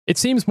It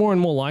seems more and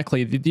more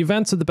likely that the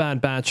events of the Bad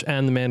Batch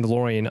and the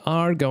Mandalorian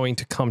are going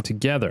to come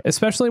together,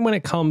 especially when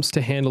it comes to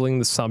handling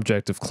the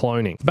subject of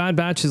cloning. The Bad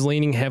Batch is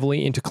leaning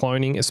heavily into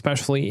cloning,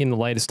 especially in the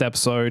latest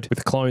episode with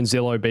the clone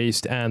Zillo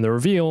Beast and the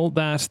reveal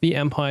that the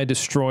Empire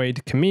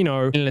destroyed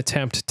Kamino in an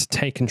attempt to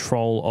take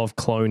control of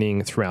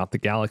cloning throughout the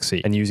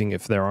galaxy and using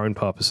it for their own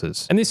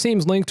purposes. And this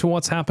seems linked to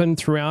what's happened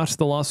throughout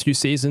the last few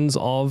seasons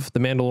of The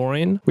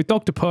Mandalorian, with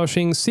Dr.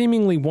 Pershing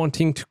seemingly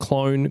wanting to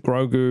clone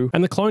Grogu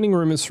and the cloning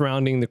rumors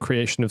surrounding the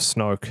creation of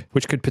Snoke,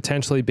 which could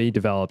potentially be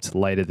developed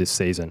later this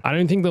season. I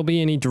don't think there'll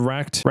be any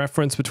direct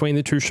reference between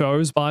the two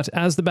shows, but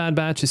as The Bad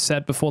Batch is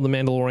set before The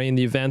Mandalorian,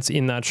 the events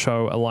in that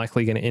show are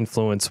likely going to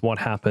influence what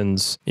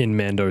happens in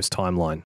Mando's timeline.